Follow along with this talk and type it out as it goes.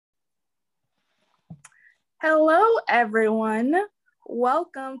Hello, everyone.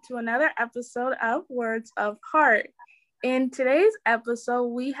 Welcome to another episode of Words of Heart. In today's episode,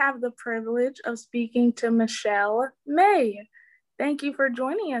 we have the privilege of speaking to Michelle May. Thank you for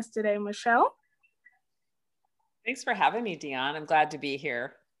joining us today, Michelle. Thanks for having me, Dion. I'm glad to be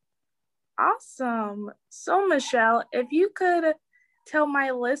here. Awesome. So, Michelle, if you could tell my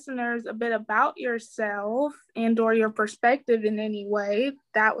listeners a bit about yourself and/or your perspective in any way,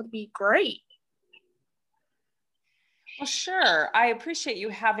 that would be great. Well, sure. I appreciate you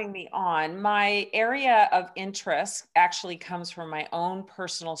having me on. My area of interest actually comes from my own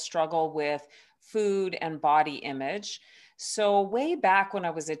personal struggle with food and body image. So, way back when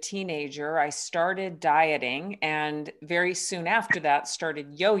I was a teenager, I started dieting, and very soon after that,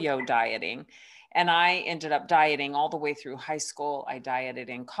 started yo yo dieting. And I ended up dieting all the way through high school. I dieted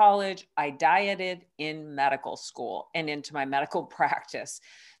in college. I dieted in medical school and into my medical practice.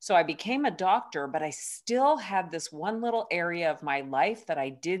 So I became a doctor, but I still had this one little area of my life that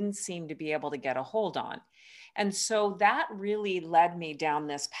I didn't seem to be able to get a hold on. And so that really led me down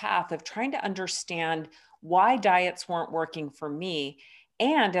this path of trying to understand why diets weren't working for me.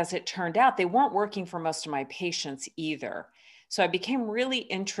 And as it turned out, they weren't working for most of my patients either. So I became really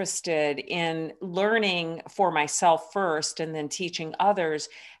interested in learning for myself first and then teaching others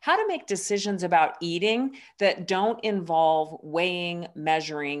how to make decisions about eating that don't involve weighing,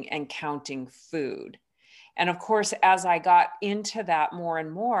 measuring, and counting food. And of course, as I got into that more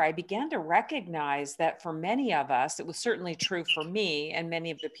and more, I began to recognize that for many of us, it was certainly true for me and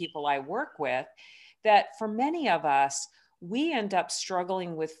many of the people I work with, that for many of us, we end up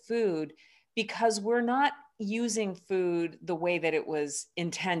struggling with food because we're not using food the way that it was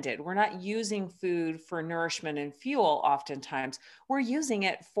intended. We're not using food for nourishment and fuel oftentimes. We're using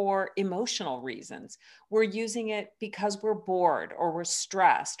it for emotional reasons. We're using it because we're bored or we're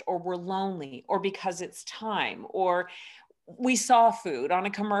stressed or we're lonely or because it's time or we saw food on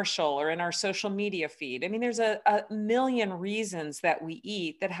a commercial or in our social media feed. I mean, there's a million reasons that we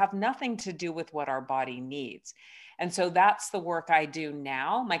eat that have nothing to do with what our body needs. And so that's the work I do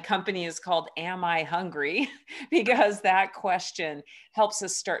now. My company is called Am I Hungry? Because that question helps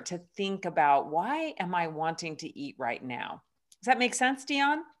us start to think about, why am I wanting to eat right now? Does that make sense,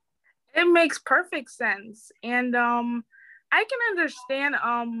 Dion? It makes perfect sense. And I can understand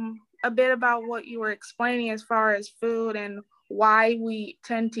a bit about what you were explaining as far as food and why we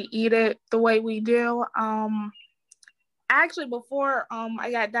tend to eat it the way we do. Actually, before I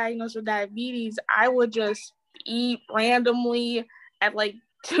got diagnosed with diabetes, I would just eat randomly at like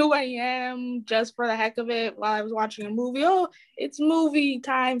 2 a.m. just for the heck of it while I was watching a movie. Oh, it's movie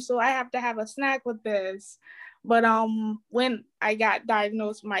time, so I have to have a snack with this. But when I got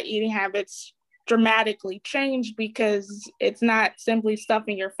diagnosed, my eating habits dramatically changed because it's not simply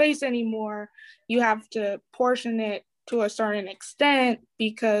stuffing your face anymore. You have to portion it to a certain extent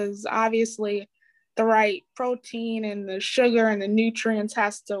because obviously the right protein and the sugar and the nutrients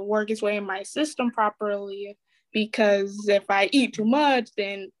has to work its way in my system properly, because if I eat too much,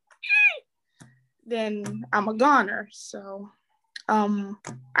 then I'm a goner. So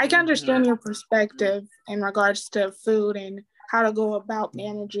I can understand your perspective in regards to food and how to go about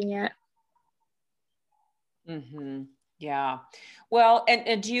managing it. Mm-hmm. Yeah. Well,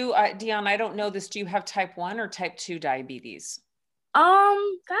 and do you, Dion, I don't know this, do you have type 1 or type 2 diabetes?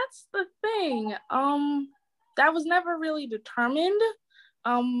 That's the thing. That was never really determined.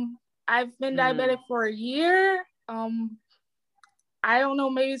 Um, I've been diabetic for a year. I don't know,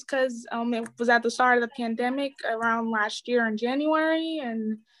 maybe it's because it was at the start of the pandemic around last year in January,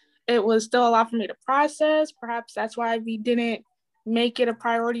 and it was still a lot for me to process. Perhaps that's why we didn't make it a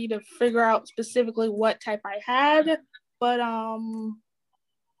priority to figure out specifically what type I had. But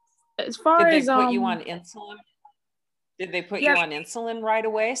as far Did they as put you on insulin? Did they put you yeah, on insulin right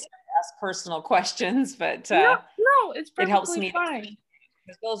away? So I ask personal questions, but no, it's it helps perfectly me, fine.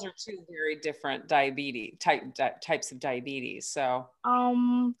 because those are two very different types of diabetes. So,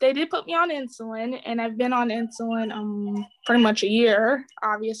 They did put me on insulin, and I've been on insulin pretty much a year,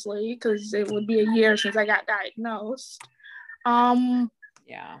 obviously, because it would be a year since I got diagnosed. Um,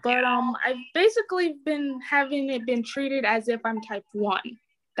 yeah. but I've basically been having it been treated as if I'm type 1.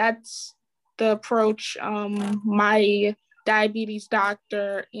 That's the approach my diabetes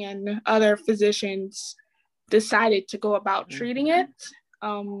doctor and other physicians decided to go about treating it.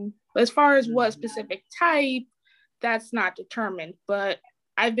 As far as what specific type, that's not determined, but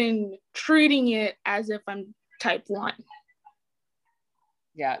I've been treating it as if I'm type 1.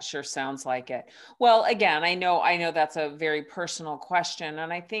 Yeah, it sure sounds like it. Well, again, I know that's a very personal question.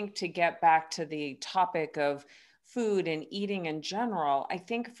 And I think to get back to the topic of food and eating in general, I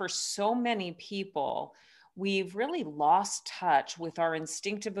think for so many people, we've really lost touch with our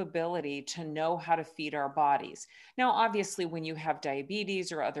instinctive ability to know how to feed our bodies. Now, obviously, when you have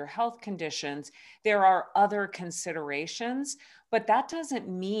diabetes or other health conditions, there are other considerations, but that doesn't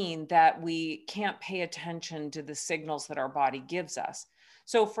mean that we can't pay attention to the signals that our body gives us.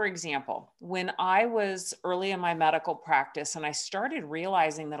 So, for example, when I was early in my medical practice and I started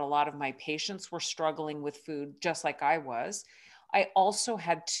realizing that a lot of my patients were struggling with food just like I was, I also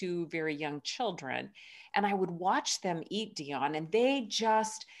had two very young children, and I would watch them eat, Dion, and they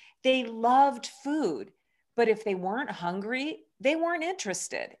loved food. But if they weren't hungry, they weren't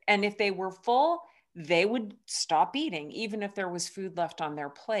interested. And if they were full, they would stop eating, even if there was food left on their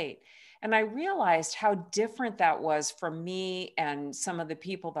plate. And I realized how different that was from me and some of the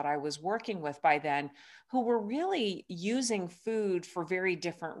people that I was working with by then, who were really using food for very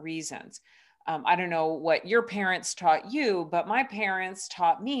different reasons. I don't know what your parents taught you, but my parents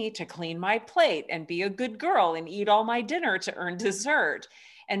taught me to clean my plate and be a good girl and eat all my dinner to earn dessert.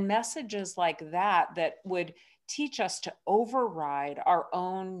 And messages like that would teach us to override our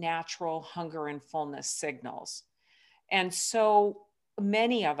own natural hunger and fullness signals. And so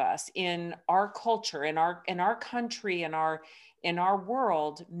many of us in our culture, in our country, in our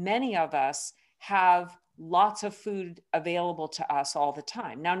world, many of us have lots of food available to us all the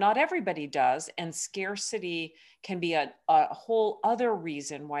time. Now, not everybody does, and scarcity can be a whole other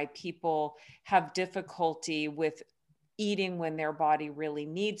reason why people have difficulty with eating when their body really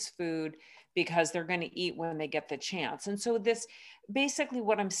needs food, because they're going to eat when they get the chance. And so this, basically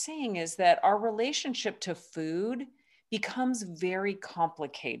what I'm saying is that our relationship to food becomes very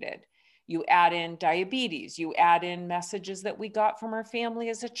complicated. You add in diabetes, you add in messages that we got from our family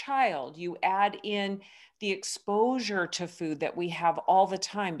as a child, you add in the exposure to food that we have all the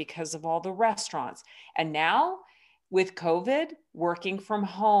time because of all the restaurants. And now with COVID, working from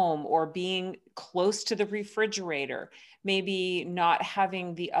home or being close to the refrigerator, maybe not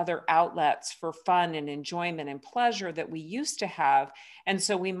having the other outlets for fun and enjoyment and pleasure that we used to have. And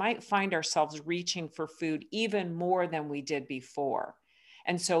so we might find ourselves reaching for food even more than we did before.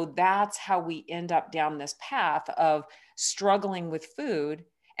 And so that's how we end up down this path of struggling with food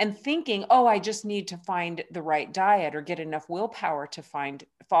and thinking, oh, I just need to find the right diet or get enough willpower to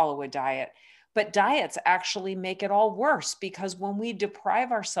follow a diet. But diets actually make it all worse, because when we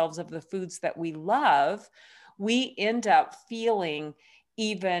deprive ourselves of the foods that we love, we end up feeling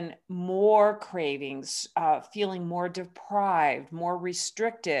even more cravings, feeling more deprived, more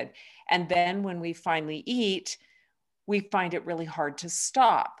restricted. And then when we finally eat, we find it really hard to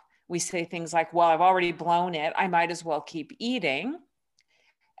stop. We say things like, well, I've already blown it, I might as well keep eating,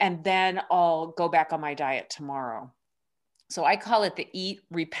 and then I'll go back on my diet tomorrow. So I call it the eat,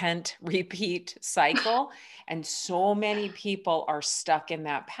 repent, repeat cycle. And so many people are stuck in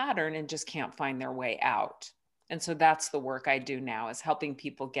that pattern and just can't find their way out. And so that's the work I do now, is helping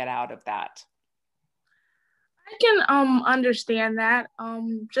people get out of that. I can understand that.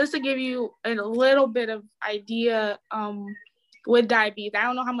 Just to give you a little bit of idea, with diabetes, I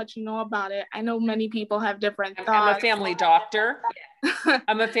don't know how much you know about it. I know many people have different thoughts. I'm a family doctor.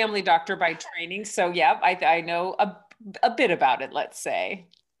 I'm a family doctor by training. So yeah, I know a bit about it, let's say.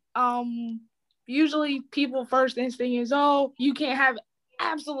 Usually people first instinct is, oh, you can't have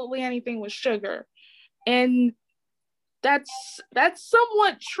absolutely anything with sugar. And that's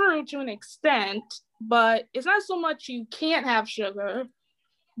somewhat true to an extent, but it's not so much you can't have sugar,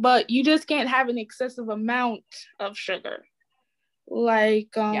 but you just can't have an excessive amount of sugar. Like,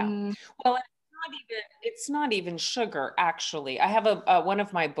 Yeah. Well, it's not even sugar, actually. I have a one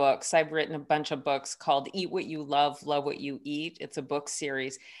of my books. I've written a bunch of books called Eat What You Love, Love What You Eat. It's a book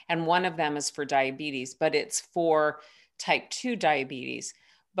series, and one of them is for diabetes, but it's for type 2 diabetes.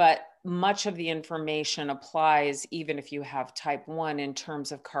 But much of the information applies even if you have type 1 in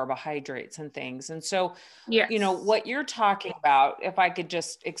terms of carbohydrates and things. And so, yes. What you're talking about, if I could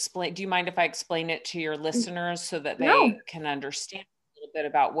just explain, do you mind if I explain it to your listeners so that they can understand a little bit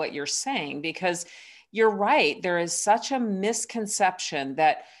about what you're saying? Because you're right, there is such a misconception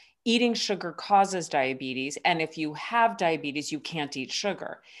that eating sugar causes diabetes. And if you have diabetes, you can't eat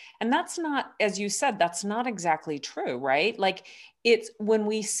sugar. And that's not, as you said, that's not exactly true, right? Like, it's when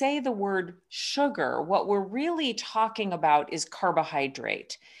we say the word sugar, what we're really talking about is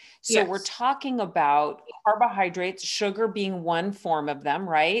carbohydrate. So Yes. We're talking about carbohydrates, sugar being one form of them,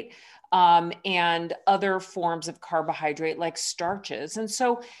 right? And other forms of carbohydrate like starches. And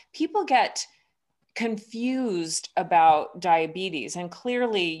so people get confused about diabetes, and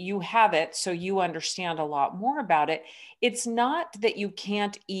clearly you have it, so you understand a lot more about it. It's not that you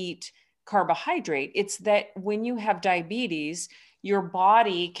can't eat carbohydrate, it's that when you have diabetes, your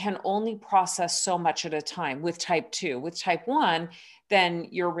body can only process so much at a time with type 2. With type 1, then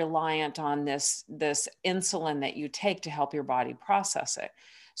you're reliant on this insulin that you take to help your body process it.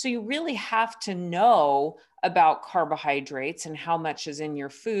 So you really have to know about carbohydrates and how much is in your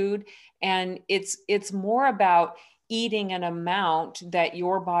food. And it's more about eating an amount that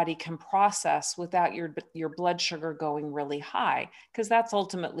your body can process without your blood sugar going really high, because that's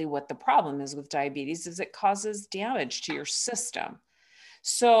ultimately what the problem is with diabetes, is it causes damage to your system.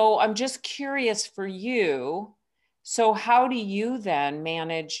 So I'm just curious for you, so how do you then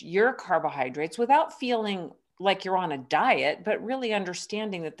manage your carbohydrates without feeling like you're on a diet, but really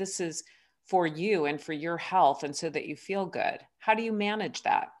understanding that this is for you and for your health and so that you feel good? How do you manage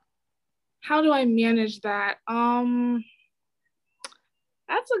that? How do I manage that? That's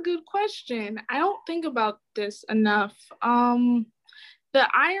a good question. I don't think about this enough. The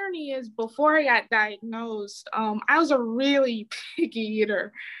irony is, before I got diagnosed, I was a really picky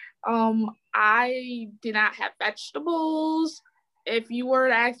eater. I did not have vegetables. If you were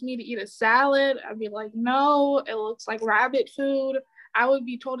to ask me to eat a salad, I'd be like, no, it looks like rabbit food. I would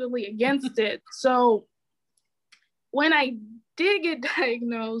be totally against it. So when I did get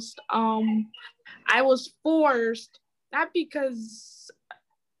diagnosed, I was forced, not because,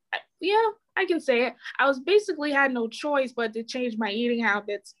 yeah, I can say it. I was basically had no choice but to change my eating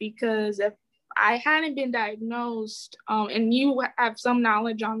habits, because if I hadn't been diagnosed, and you have some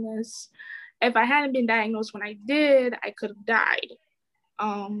knowledge on this, if I hadn't been diagnosed when I did, I could have died.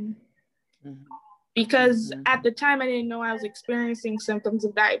 Because at the time I didn't know I was experiencing symptoms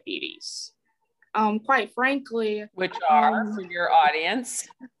of diabetes. Quite frankly, which are, for your audience,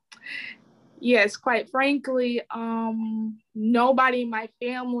 yes, quite frankly, nobody in my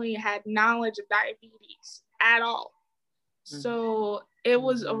family had knowledge of diabetes at all. So it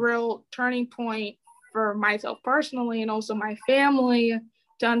was a real turning point for myself personally, and also my family,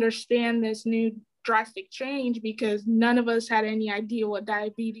 to understand this new drastic change, because none of us had any idea what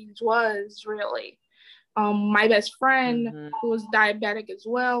diabetes was really. My best friend, who was diabetic as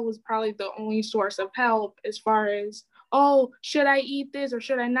well, was probably the only source of help as far as, oh, should I eat this or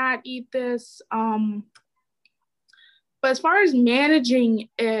should I not eat this? But as far as managing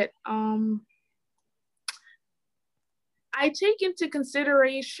it, I take into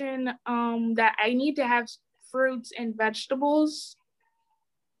consideration that I need to have fruits and vegetables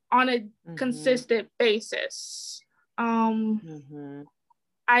on a consistent basis.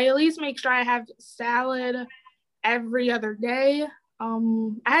 I at least make sure I have salad every other day.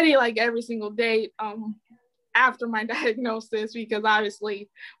 I had to eat like every single day after my diagnosis, because obviously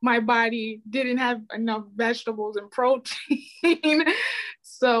my body didn't have enough vegetables and protein.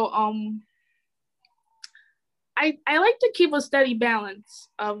 So I like to keep a steady balance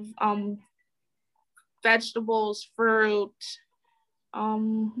of vegetables, fruit.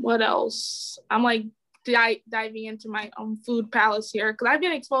 What else? I'm like diving into my food palace here, because I've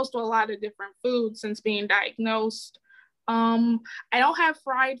been exposed to a lot of different foods since being diagnosed. I don't have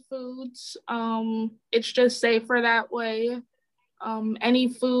fried foods. It's just safer that way. Any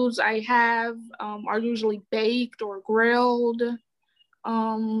foods I have are usually baked or grilled.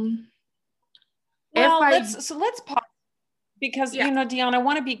 Well, let's pause, because Yeah. Deanna, I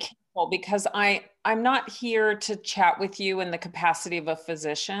want to be careful, because I'm not here to chat with you in the capacity of a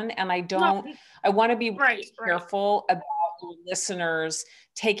physician, and I want to be careful about your listeners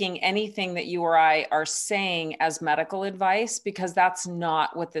taking anything that you or I are saying as medical advice, because that's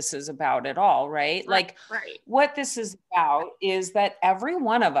not what this is about at all, right? What this is about is that every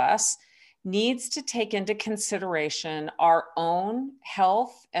one of us needs to take into consideration our own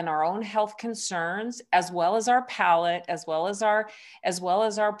health and our own health concerns, as well as our palate, as well as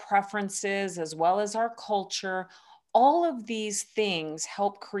our preferences, as well as our culture. All of these things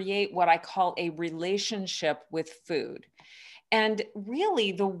help create what I call a relationship with food. And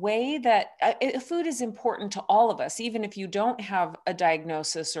really, the way that food is important to all of us, even if you don't have a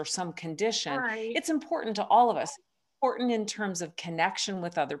diagnosis or some condition, it's important to all of us. Important in terms of connection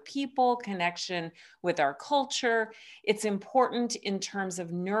with other people, connection with our culture. It's important in terms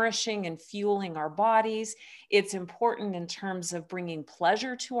of nourishing and fueling our bodies. It's important in terms of bringing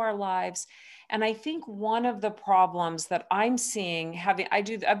pleasure to our lives. And I think one of the problems that I'm seeing,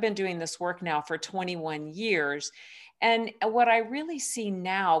 I've been doing this work now for 21 years. And what I really see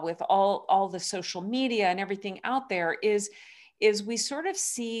now with all the social media and everything out there is we sort of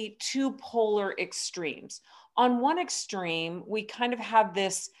see two polar extremes. On one extreme, we kind of have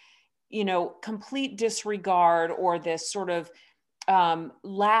this, complete disregard, or this sort of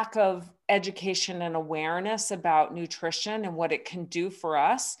lack of education and awareness about nutrition and what it can do for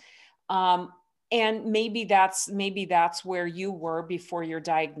us. And maybe that's where you were before your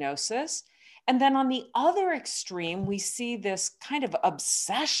diagnosis. And then on the other extreme, we see this kind of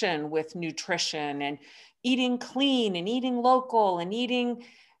obsession with nutrition and eating clean and eating local and eating,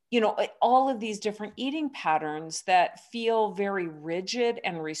 all of these different eating patterns that feel very rigid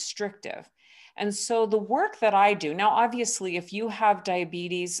and restrictive. And so the work that I do now, obviously, if you have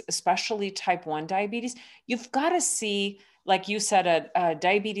diabetes, especially type 1 diabetes, you've got to see, like you said, a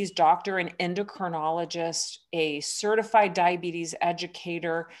diabetes doctor, an endocrinologist, a certified diabetes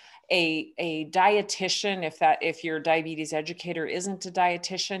educator, a dietitian, if your diabetes educator isn't a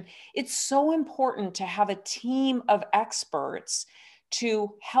dietitian. It's so important to have a team of experts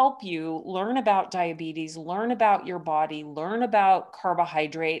to help you learn about diabetes, learn about your body, learn about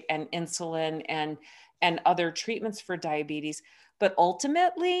carbohydrate and insulin and other treatments for diabetes. But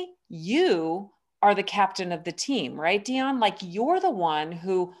ultimately, you are the captain of the team, right, Dion? Like, you're the one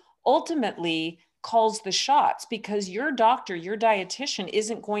who ultimately calls the shots, because your doctor, your dietitian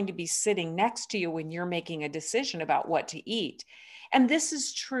isn't going to be sitting next to you when you're making a decision about what to eat. And this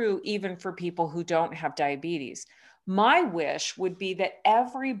is true even for people who don't have diabetes. My wish would be that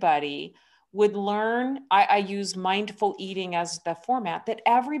everybody would learn, I use mindful eating as the format, that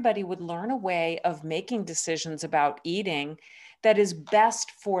everybody would learn a way of making decisions about eating that is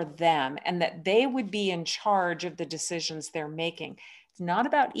best for them, and that they would be in charge of the decisions they're making. It's not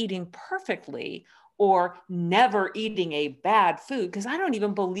about eating perfectly or never eating a bad food, because I don't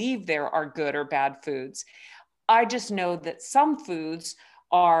even believe there are good or bad foods. I just know that some foods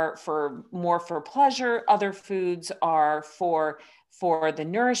are more for pleasure, other foods are for the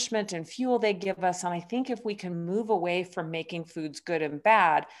nourishment and fuel they give us. And I think if we can move away from making foods good and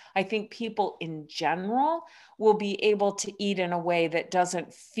bad, I think people in general will be able to eat in a way that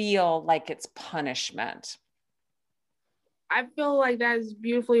doesn't feel like it's punishment. I feel like that is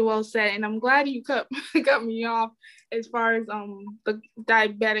beautifully well said, and I'm glad you cut cut me off as far as the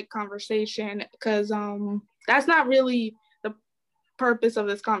diabetic conversation, because that's not really the purpose of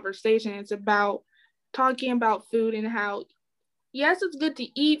this conversation. It's about talking about food and how, yes, it's good to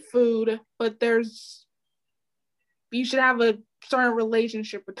eat food, but you should have a certain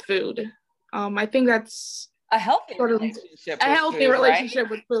relationship with food. I think that's a healthy relationship a healthy food, relationship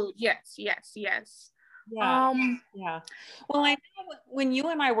right? with food. Yes, yes, yes. Yeah. Yeah. Well, I know when you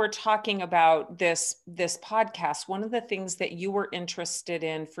and I were talking about this podcast, one of the things that you were interested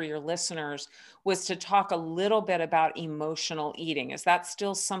in for your listeners was to talk a little bit about emotional eating. Is that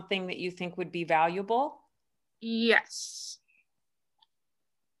still something that you think would be valuable? Yes.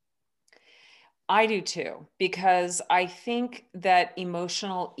 I do too, because I think that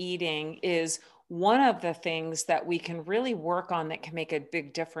emotional eating is one of the things that we can really work on that can make a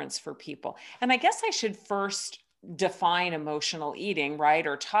big difference for people. And I guess I should first define emotional eating, right?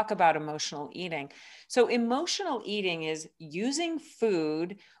 Or talk about emotional eating. So, emotional eating is using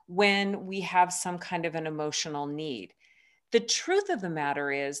food when we have some kind of an emotional need. The truth of the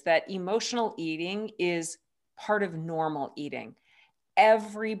matter is that emotional eating is part of normal eating.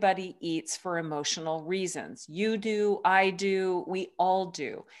 Everybody eats for emotional reasons. You do, I do, we all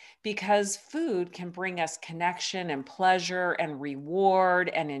do, because food can bring us connection and pleasure and reward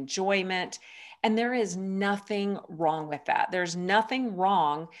and enjoyment. And there is nothing wrong with that. There's nothing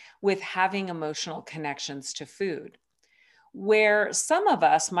wrong with having emotional connections to food. Where some of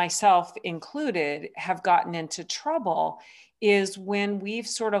us, myself included, have gotten into trouble is when we've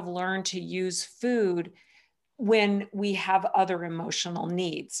sort of learned to use food when we have other emotional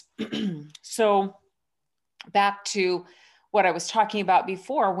needs. So, back to what I was talking about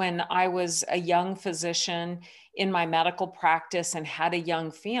before, when I was a young physician in my medical practice and had a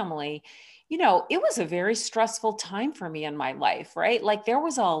young family, it was a very stressful time for me in my life, right? Like, there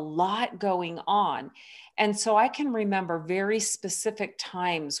was a lot going on. And so I can remember very specific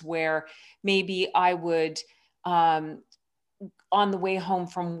times where maybe I would, on the way home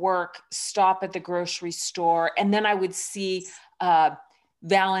from work, stop at the grocery store, and then I would see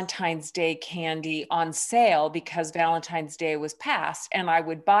Valentine's Day candy on sale because Valentine's Day was past. And I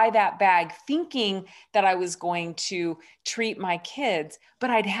would buy that bag thinking that I was going to treat my kids, but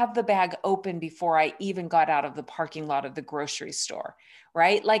I'd have the bag open before I even got out of the parking lot of the grocery store,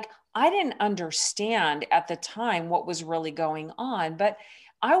 right? Like, I didn't understand at the time what was really going on, but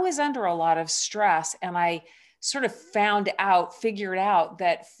I was under a lot of stress, and I sort of figured out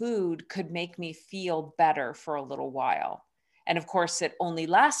that food could make me feel better for a little while. And of course, it only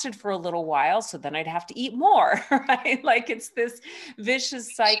lasted for a little while. So then I'd have to eat more, right? Like, it's this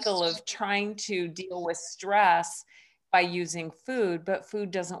vicious cycle of trying to deal with stress by using food, but food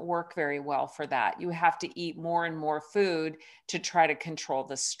doesn't work very well for that. You have to eat more and more food to try to control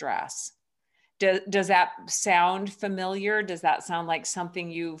the stress. Does that sound familiar? Does that sound like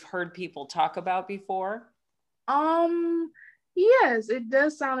something you've heard people talk about before? Um, yes, it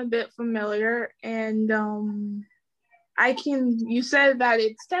does sound a bit familiar. And you said that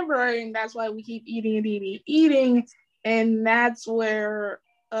it's temporary and that's why we keep eating and eating. And that's where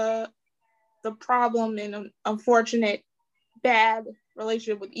uh the problem and unfortunate bad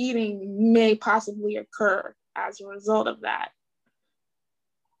relationship with eating may possibly occur as a result of that.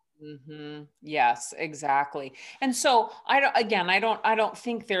 Yes, exactly. And so I don't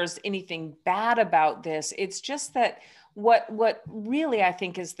think there's anything bad about this. It's just that what really I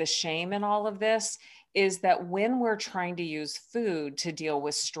think is the shame in all of this is that when we're trying to use food to deal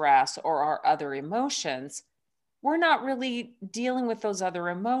with stress or our other emotions, we're not really dealing with those other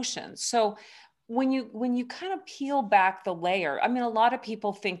emotions. So when you kind of peel back the layer, I mean, a lot of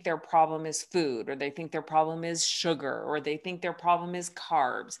people think their problem is food, or they think their problem is sugar, or they think their problem is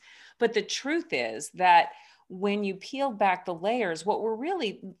carbs. But the truth is that when you peel back the layers, what we're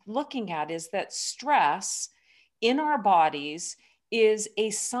really looking at is that stress in our bodies is a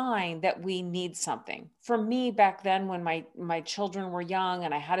sign that we need something. For me, back then, when my children were young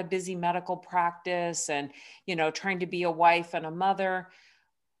and I had a busy medical practice and, trying to be a wife and a mother,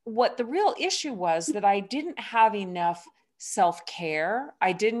 what the real issue was that I didn't have enough self-care.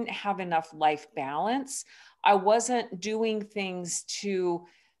 I didn't have enough life balance. I wasn't doing things to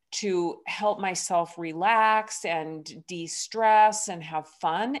help myself relax and de-stress and have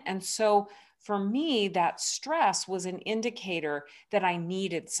fun. And so for me, that stress was an indicator that I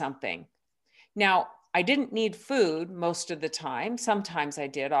needed something. Now, I didn't need food most of the time. Sometimes I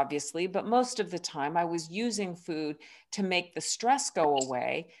did, obviously, but most of the time I was using food to make the stress go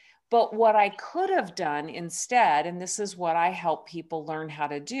away. But what I could have done instead, and this is what I help people learn how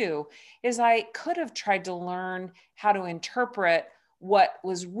to do, is I could have tried to learn how to interpret what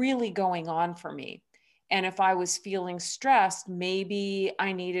was really going on for me. And if I was feeling stressed, maybe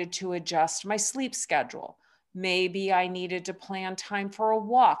I needed to adjust my sleep schedule. Maybe I needed to plan time for a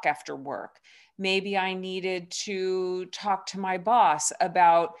walk after work. Maybe I needed to talk to my boss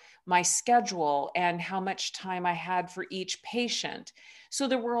about my schedule and how much time I had for each patient. So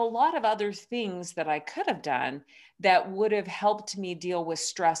there were a lot of other things that I could have done that would have helped me deal with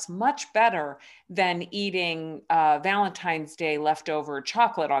stress much better than eating Valentine's Day leftover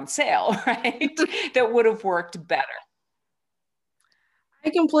chocolate on sale, right? That would have worked better.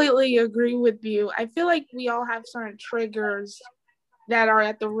 I completely agree with you. I feel like we all have certain triggers that are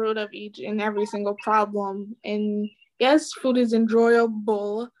at the root of each and every single problem. And yes, food is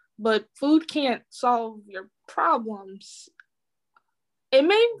enjoyable, but food can't solve your problems. It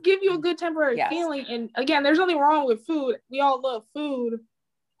may give you a good temporary Yes. feeling. And again, there's nothing wrong with food. We all love food,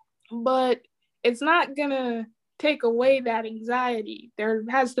 but it's not gonna take away that anxiety.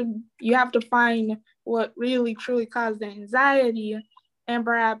 You have to find what really truly caused the anxiety and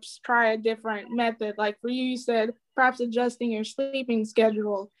perhaps try a different method. Like for you, you said perhaps adjusting your sleeping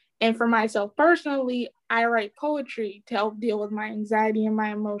schedule. And for myself personally, I write poetry to help deal with my anxiety and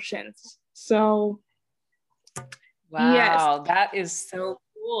my emotions. So, yes, Wow, that is so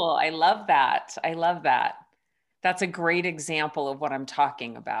cool. I love that. I love that. That's a great example of what I'm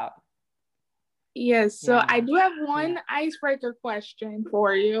talking about. yes. So I Yeah. do have Yeah. one icebreaker question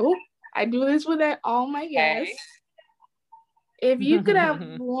for you. I do this with all my Okay. guests. If you could have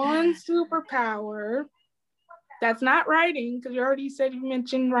one superpower that's not writing, because you already said you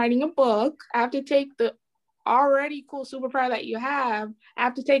mentioned writing a book, I have to take the already cool superpower that you have, I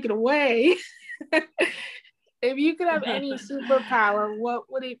have to take it away. If you could have any superpower, what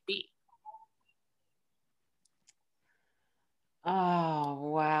would it be? Oh,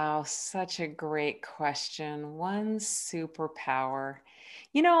 wow. Such a great question. One superpower.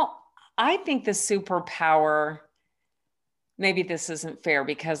 You know, I think the superpower, maybe this isn't fair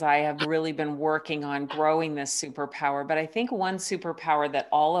because I have really been working on growing this superpower, but I think one superpower that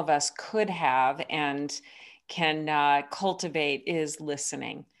all of us could have and can cultivate is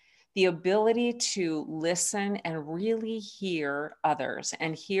listening. The ability to listen and really hear others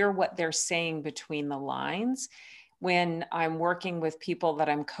and hear what they're saying between the lines. When I'm working with people that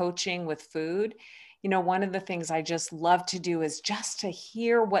I'm coaching with food, one of the things I just love to do is just to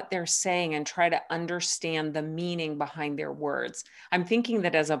hear what they're saying and try to understand the meaning behind their words. I'm thinking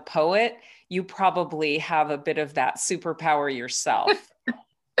that as a poet, you probably have a bit of that superpower yourself.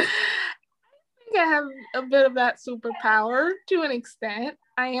 I think I have a bit of that superpower to an extent.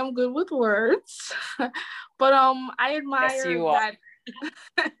 I am good with words, but I Yes, admire you are.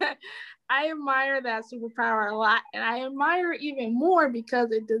 that. I admire that superpower a lot, and I admire it even more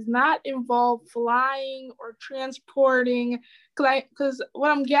because it does not involve flying or transporting. Because what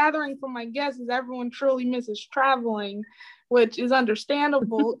I'm gathering from my guests is everyone truly misses traveling, which is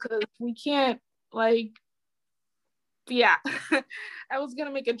understandable because we can't like, yeah. I was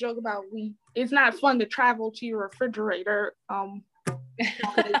gonna make a joke about it's not fun to travel to your refrigerator. To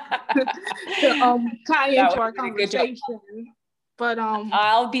tie into our conversation. But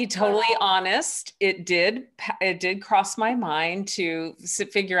I'll be totally honest. It did cross my mind to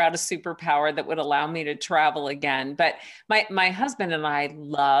figure out a superpower that would allow me to travel again. But my husband and I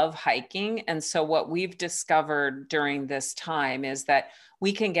love hiking. And so what we've discovered during this time is that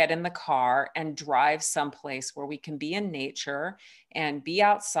we can get in the car and drive someplace where we can be in nature and be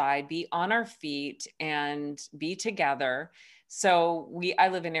outside, be on our feet and be together. So I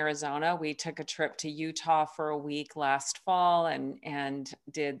live in Arizona. We took a trip to Utah for a week last fall and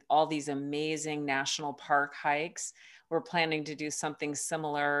did all these amazing national park hikes. We're planning to do something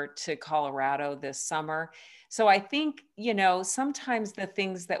similar to Colorado this summer. So I think, sometimes the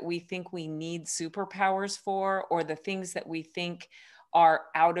things that we think we need superpowers for, or the things that we think are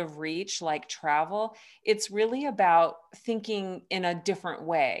out of reach, like travel, it's really about thinking in a different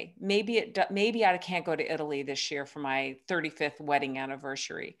way. Maybe I can't go to Italy this year for my 35th wedding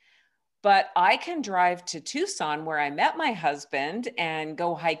anniversary, but I can drive to Tucson, where I met my husband, and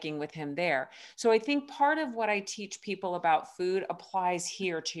go hiking with him there. So I think part of what I teach people about food applies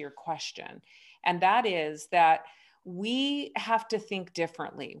here to your question. And that is that we have to think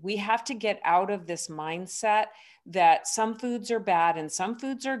differently. We have to get out of this mindset that some foods are bad and some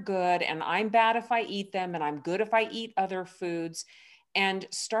foods are good, and I'm bad if I eat them and I'm good if I eat other foods, and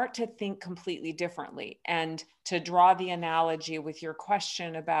start to think completely differently. And to draw the analogy with your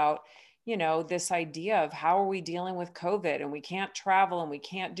question about, this idea of how are we dealing with COVID, and we can't travel and we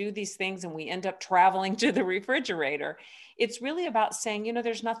can't do these things, and we end up traveling to the refrigerator. It's really about saying,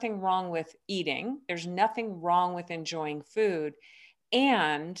 there's nothing wrong with eating. There's nothing wrong with enjoying food.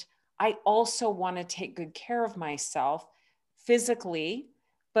 And I also want to take good care of myself physically,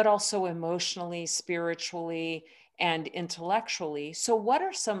 but also emotionally, spiritually, and intellectually. So what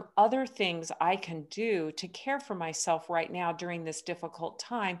are some other things I can do to care for myself right now during this difficult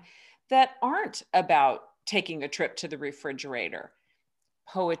time that aren't about taking a trip to the refrigerator?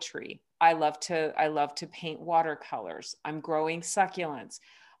 Poetry. I love to paint watercolors. I'm growing succulents.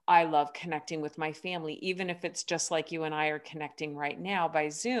 I love connecting with my family, even if it's just like you and I are connecting right now by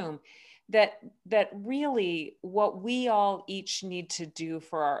Zoom. That really what we all each need to do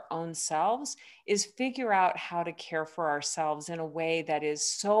for our own selves is figure out how to care for ourselves in a way that is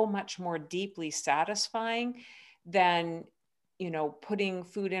so much more deeply satisfying than putting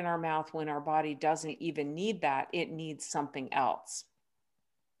food in our mouth when our body doesn't even need that. It needs something else.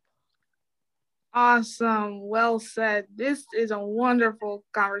 Awesome. Well said. This is a wonderful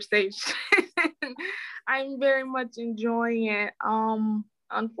conversation. I'm very much enjoying it.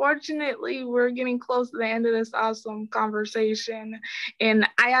 Unfortunately, we're getting close to the end of this awesome conversation, and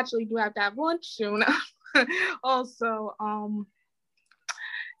I actually do have to have lunch soon. Also,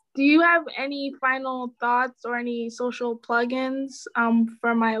 do you have any final thoughts or any social plugins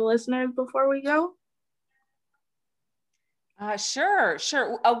for my listeners before we go? Sure.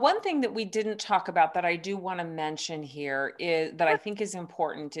 One thing that we didn't talk about that I do want to mention here is that I think is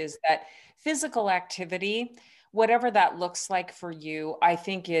important is that physical activity, whatever that looks like for you, I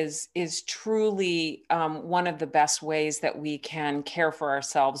think is truly one of the best ways that we can care for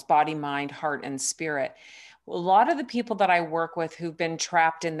ourselves, body, mind, heart, and spirit. A lot of the people that I work with who've been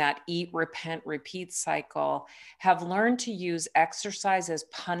trapped in that eat, repent, repeat cycle have learned to use exercise as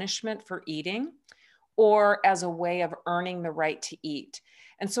punishment for eating, or as a way of earning the right to eat.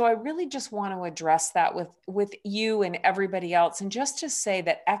 And so I really just want to address that with you and everybody else. And just to say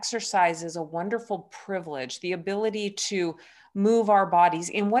that exercise is a wonderful privilege, the ability to move our bodies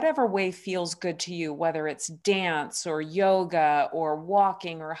in whatever way feels good to you, whether it's dance or yoga or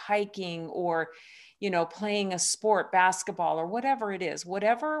walking or hiking or, playing a sport, basketball, or whatever it is,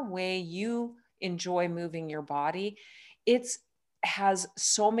 whatever way you enjoy moving your body, it's has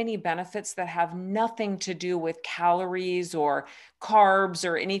so many benefits that have nothing to do with calories or carbs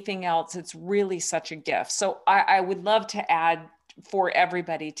or anything else. It's really such a gift. So I would love to add for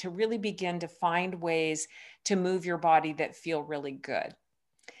everybody to really begin to find ways to move your body that feel really good.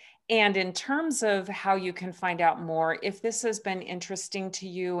 And in terms of how you can find out more, if this has been interesting to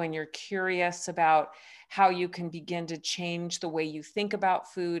you and you're curious about how you can begin to change the way you think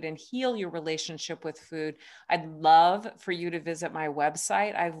about food and heal your relationship with food, I'd love for you to visit my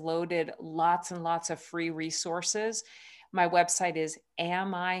website. I've loaded lots and lots of free resources My website is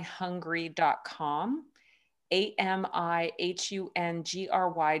amihungry.com.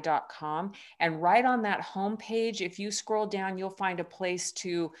 amihungry.com. And right on that homepage, if you scroll down, you'll find a place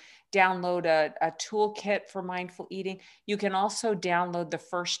to download a toolkit for mindful eating. You can also download the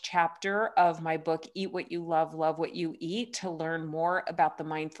first chapter of my book, Eat What You Love, Love What You Eat, to learn more about the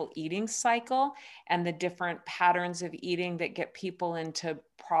mindful eating cycle and the different patterns of eating that get people into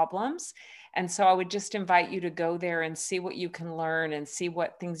problems. And so I would just invite you to go there and see what you can learn and see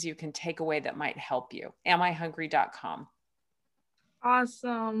what things you can take away that might help you. amihungry.com.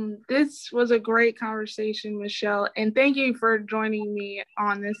 Awesome. This was a great conversation, Michelle. And thank you for joining me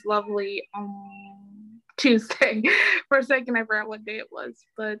on this lovely Tuesday. For a second, I forgot what day it was.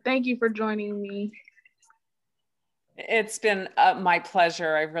 But thank you for joining me. It's been my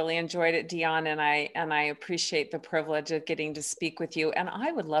pleasure. I really enjoyed it, Dion, and I appreciate the privilege of getting to speak with you. And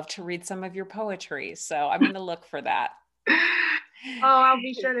I would love to read some of your poetry, so I'm going to look for that. I'll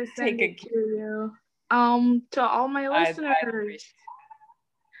be sure to send it to you. To all my listeners,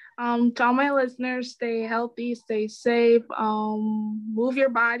 stay healthy, stay safe. Move your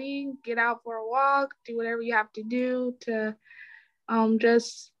body, get out for a walk, do whatever you have to do to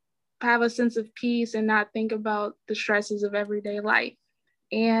just have a sense of peace and not think about the stresses of everyday life.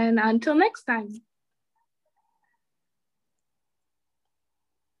 And until next time.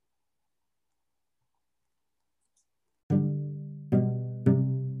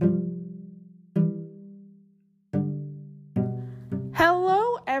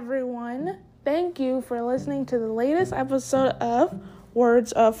 Hello, everyone. Thank you for listening to the latest episode of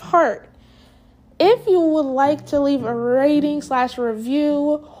Words of Heart. If you would like to leave a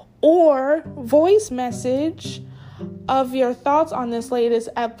rating/review or voice message of your thoughts on this latest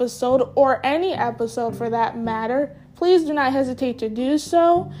episode, or any episode for that matter, please do not hesitate to do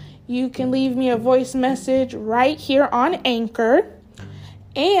so. You can leave me a voice message right here on Anchor.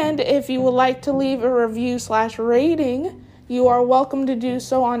 And if you would like to leave a review/rating, you are welcome to do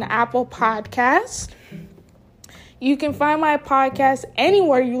so on Apple Podcasts. You can find my podcast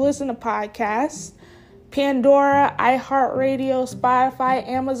anywhere you listen to podcasts. Pandora, iHeartRadio, Spotify,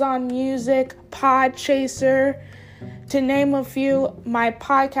 Amazon Music, Podchaser, to name a few. My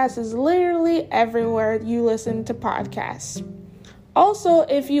podcast is literally everywhere you listen to podcasts. Also,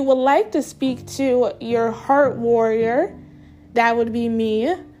 if you would like to speak to your heart warrior, that would be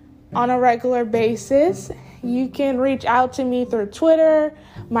me, on a regular basis, you can reach out to me through Twitter.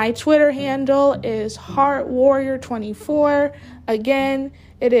 My Twitter handle is HeartWarrior24. Again,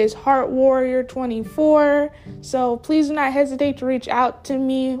 it is HeartWarrior24. So please do not hesitate to reach out to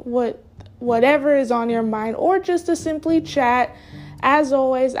me with whatever is on your mind, or just to simply chat. As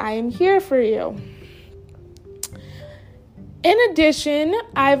always, I am here for you. In addition,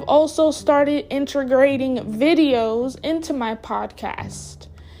 I've also started integrating videos into my podcast.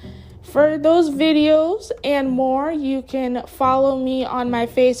 For those videos and more, you can follow me on my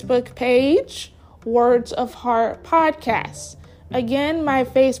Facebook page, Words of Heart Podcast. Again, my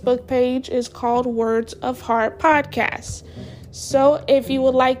Facebook page is called Words of Heart Podcast. So if you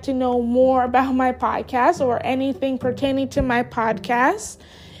would like to know more about my podcast or anything pertaining to my podcast,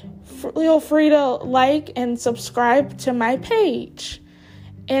 feel free to like and subscribe to my page.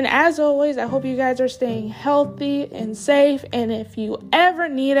 And as always, I hope you guys are staying healthy and safe. And if you ever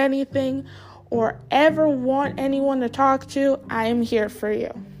need anything or ever want anyone to talk to, I am here for you.